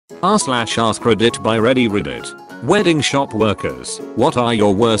r/AskReddit by Reddit. Wedding shop workers, what are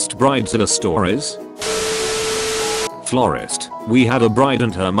your worst Bridezilla stories? Florist. We had a bride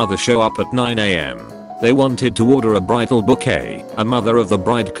and her mother show up at 9 AM. They wanted to order a bridal bouquet, a mother of the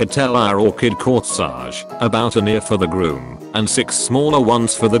bride could tell our orchid corsage, about an ear for the groom, and 6 smaller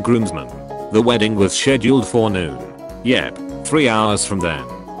ones for the groomsmen. The wedding was scheduled for noon. Yep, 3 hours from then.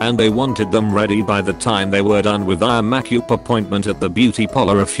 And they wanted them ready by the time they were done with our makeup appointment at the beauty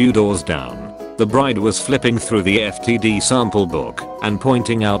parlor a few doors down. The bride was flipping through the FTD sample book and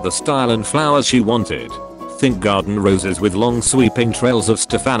pointing out the style and flowers she wanted. Think garden roses with long sweeping trails of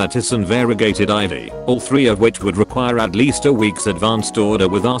stephanotis and variegated ivy, all 3 of which would require at least a week's advanced order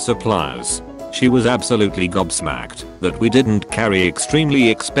with our suppliers. She was absolutely gobsmacked that we didn't carry extremely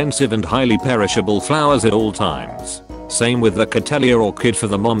expensive and highly perishable flowers at all times. Same with the Cattleya orchid for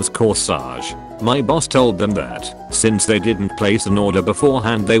the mom's corsage. My boss told them that, since they didn't place an order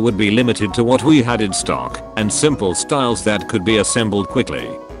beforehand, they would be limited to what we had in stock and simple styles that could be assembled quickly.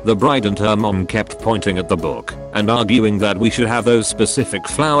 The bride and her mom kept pointing at the book and arguing that we should have those specific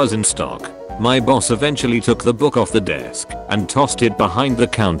flowers in stock. My boss eventually took the book off the desk and tossed it behind the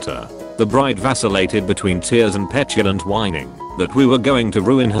counter. The bride vacillated between tears and petulant whining that we were going to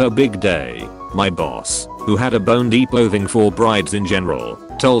ruin her big day. My boss, who had a bone-deep loathing for brides in general,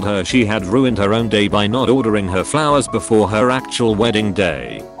 told her she had ruined her own day by not ordering her flowers before her actual wedding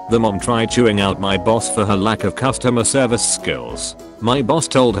day. The mom tried chewing out my boss for her lack of customer service skills. My boss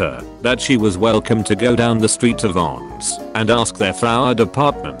told her that she was welcome to go down the street to Vaughn's and ask their flower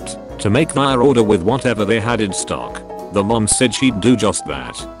department to make their order with whatever they had in stock. The mom said she'd do just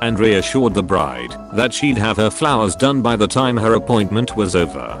that and reassured the bride that she'd have her flowers done by the time her appointment was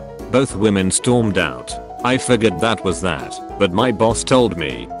over. Both women stormed out. I figured that was that, but my boss told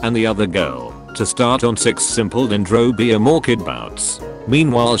me and the other girl to start on 6 simple dendrobium orchid bouts.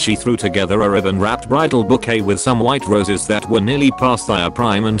 Meanwhile, she threw together a ribbon wrapped bridal bouquet with some white roses that were nearly past their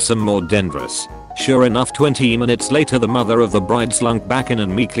prime and some more dendrous. Sure enough, 20 minutes later the mother of the bride slunk back in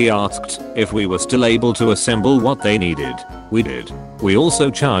and meekly asked if we were still able to assemble what they needed. We did. We also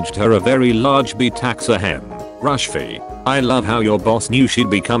charged her a very large betaxa hem rush fee. I love how your boss knew she'd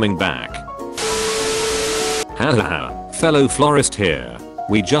be coming back. Hahaha, fellow florist here.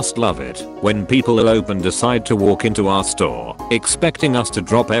 We just love it when people elope and decide to walk into our store expecting us to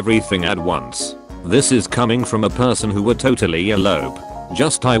drop everything at once. This is coming from a person who would totally elope.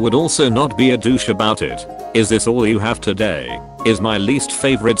 Just I would also not be a douche about it. Is this all you have today? Is my least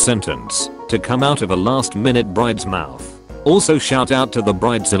favorite sentence to come out of a last minute bride's mouth. Also shout out to the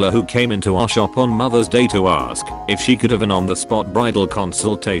Bridezilla who came into our shop on Mother's Day to ask if she could have an on the spot bridal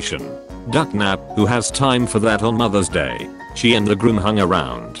consultation. Ducknap, who has time for that on Mother's Day. She and the groom hung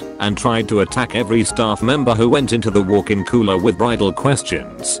around and tried to attack every staff member who went into the walk-in cooler with bridal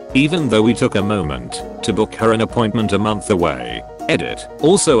questions, even though we took a moment to book her an appointment a month away. Edit.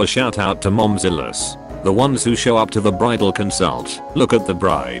 Also a shout out to Momzillas, the ones who show up to the bridal consult, look at the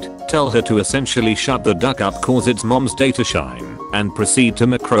bride, tell her to essentially shut the duck up cause it's mom's day to shine, and proceed to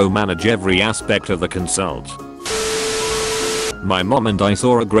micromanage every aspect of the consult. My mom and I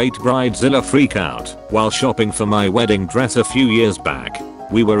saw a great Bridezilla freak out while shopping for my wedding dress a few years back.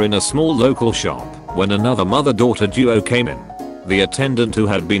 We were in a small local shop when another mother-daughter duo came in. The attendant who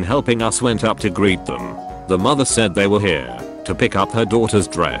had been helping us went up to greet them. The mother said they were here to pick up her daughter's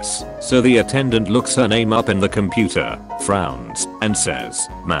dress, so the attendant looks her name up in the computer, frowns, and says,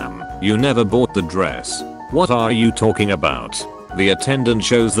 "Ma'am, you never bought the dress. What are you talking about?" The attendant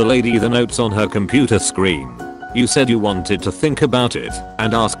shows the lady the notes on her computer screen. "You said you wanted to think about it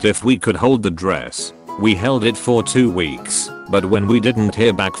and asked if we could hold the dress. We held it for 2 weeks, but when we didn't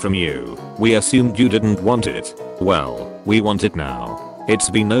hear back from you, we assumed you didn't want it. Well, we want it now. It's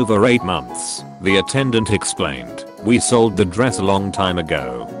been over 8 months, the attendant explained. We sold the dress a long time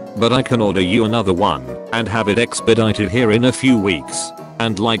ago, but I can order you another one and have it expedited here in a few weeks."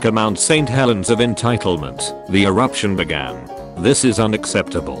 And like a Mount St. Helens of entitlement, the eruption began. "This is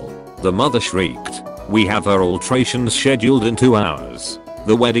unacceptable." The mother shrieked. "We have our alterations scheduled in 2 hours.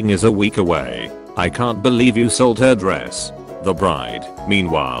 The wedding is a week away. I can't believe you sold her dress." The bride,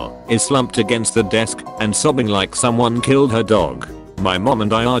 meanwhile, is slumped against the desk and sobbing like someone killed her dog. My mom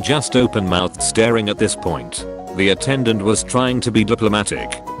and I are just open-mouthed staring at this point. The attendant was trying to be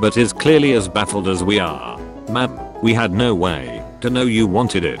diplomatic, but is clearly as baffled as we are. "Ma'am, we had no way to know you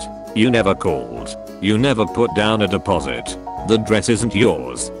wanted it. You never called. You never put down a deposit. The dress isn't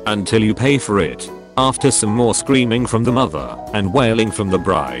yours until you pay for it." After some more screaming from the mother and wailing from the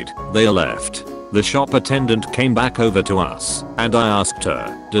bride, they left. The shop attendant came back over to us and I asked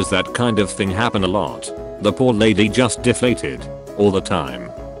her, "Does that kind of thing happen a lot?" The poor lady just deflated. "All the time.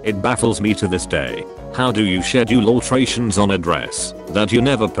 It baffles me to this day. How do you schedule alterations on a dress that you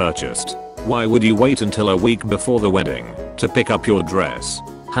never purchased? Why would you wait until a week before the wedding to pick up your dress?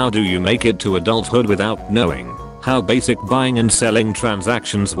 How do you make it to adulthood without knowing how basic buying and selling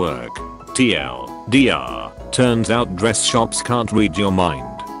transactions work? TLDR, turns out dress shops can't read your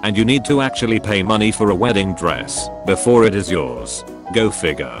mind, and you need to actually pay money for a wedding dress before it is yours. Go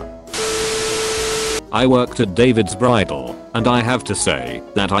figure. I worked at David's Bridal, and I have to say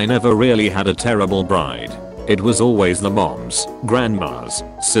that I never really had a terrible bride. It was always the moms, grandmas,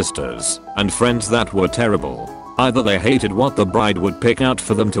 sisters, and friends that were terrible. Either they hated what the bride would pick out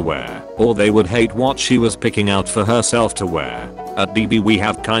for them to wear, or they would hate what she was picking out for herself to wear. At DB we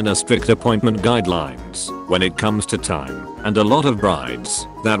have kinda strict appointment guidelines when it comes to time, and a lot of brides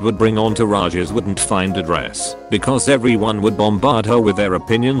that would bring entourages wouldn't find a dress because everyone would bombard her with their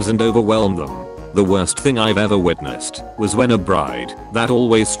opinions and overwhelm them. The worst thing I've ever witnessed was when a bride that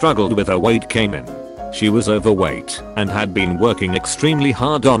always struggled with her weight came in. She was overweight and had been working extremely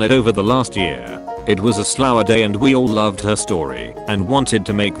hard on it over the last year. It was a slower day and we all loved her story and wanted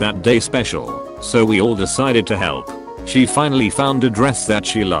to make that day special, so we all decided to help. She finally found a dress that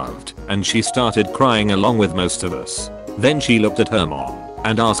she loved and she started crying along with most of us. Then she looked at her mom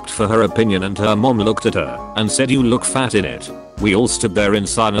and asked for her opinion, and her mom looked at her and said, "You look fat in it." We all stood there in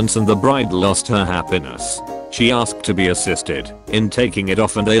silence and the bride lost her happiness. She asked to be assisted in taking it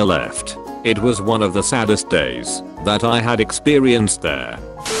off and they left. It was one of the saddest days that I had experienced there.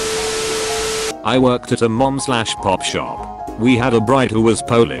 I worked at a mom/pop shop. We had a bride who was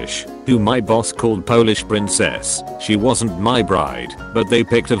Polish, who my boss called Polish Princess. She wasn't my bride, but they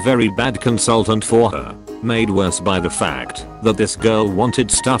picked a very bad consultant for her. Made worse by the fact that this girl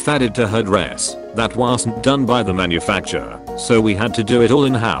wanted stuff added to her dress that wasn't done by the manufacturer, so we had to do it all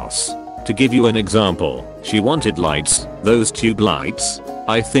in-house. To give you an example, she wanted lights, those tube lights,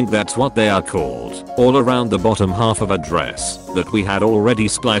 I think that's what they are called, all around the bottom half of a dress that we had already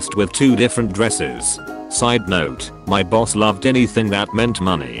spliced with 2 different dresses. Side note, my boss loved anything that meant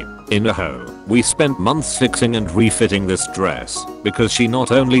money. In a hoe, we spent months fixing and refitting this dress because she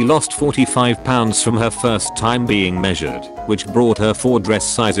not only lost 45 pounds from her first time being measured, which brought her 4 dress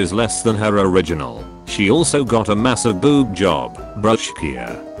sizes less than her original, she also got a massive boob job,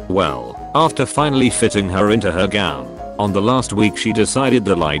 brushkia. Well, after finally fitting her into her gown, on the last week she decided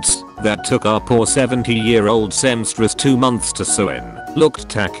the lights that took our poor 70-year-old seamstress 2 months to sew in looked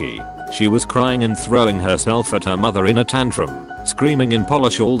tacky. She was crying and throwing herself at her mother in a tantrum, screaming and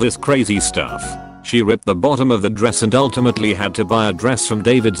polish all this crazy stuff. She ripped the bottom of the dress and ultimately had to buy a dress from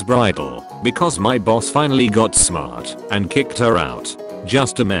David's Bridal because my boss finally got smart and kicked her out.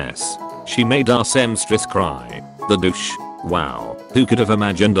 Just a mess. She made our seamstress cry. The douche. Wow, who could have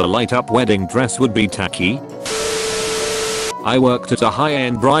imagined a light up wedding dress would be tacky? I worked at a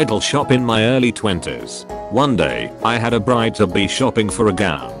high-end bridal shop in my early 20s. One day, I had a bride to be shopping for a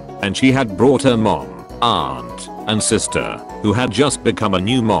gown, and she had brought her mom, aunt, and sister, who had just become a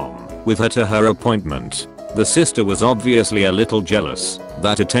new mom, with her to her appointment. The sister was obviously a little jealous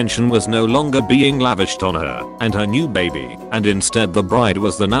that attention was no longer being lavished on her and her new baby, and instead the bride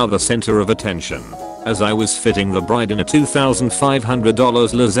was now the center of attention. As I was fitting the bride in a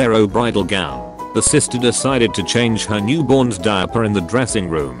 $2,500 Lazaro bridal gown, the sister decided to change her newborn's diaper in the dressing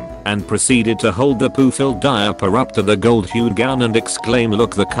room and proceeded to hold the poo-filled diaper up to the gold-hued gown and exclaim,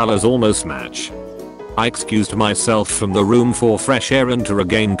 "Look, the colors almost match." I excused myself from the room for fresh air and to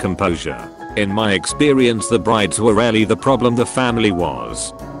regain composure. In my experience, the brides were rarely the problem, the family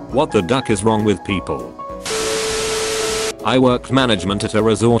was. What the duck is wrong with people? I worked management at a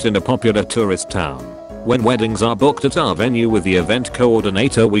resort in a popular tourist town. When weddings are booked at our venue with the event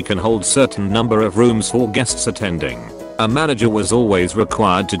coordinator, we can hold certain number of rooms for guests attending. A manager was always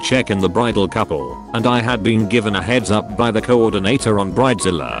required to check in the bridal couple, and I had been given a heads up by the coordinator on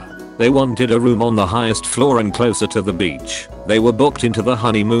Bridezilla. They wanted a room on the highest floor and closer to the beach. They were booked into the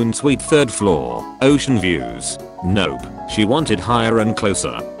honeymoon suite 3rd floor, ocean views. Nope, she wanted higher and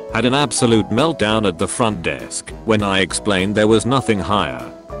closer. Had an absolute meltdown at the front desk when I explained there was nothing higher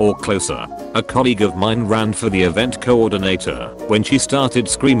or closer. A colleague of mine ran for the event coordinator when she started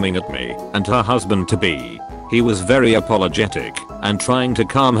screaming at me and her husband-to-be. He was very apologetic and trying to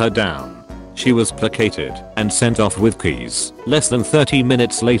calm her down. She was placated and sent off with keys. Less than 30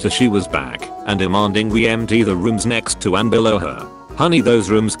 minutes later she was back and demanding we empty the rooms next to and below her. Honey, those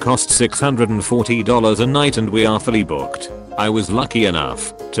rooms cost $640 a night and we are fully booked. I was lucky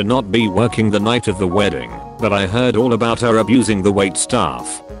enough to not be working the night of the wedding, but I heard all about her abusing the wait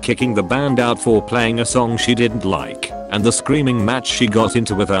staff, kicking the band out for playing a song she didn't like, and the screaming match she got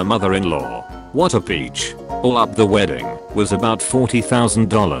into with her mother-in-law. What a peach. All up the wedding was about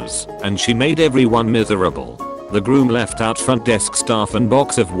 $40,000 and she made everyone miserable. The groom left out front desk staff and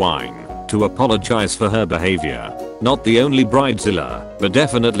box of wine to apologize for her behavior. Not the only Bridezilla, but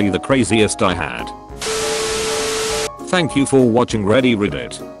definitely the craziest I had. Thank you for watching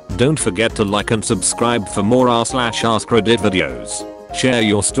Reddit. Don't forget to like and subscribe for more r/AskReddit videos. Share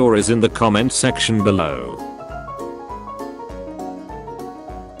your stories in the comment section below.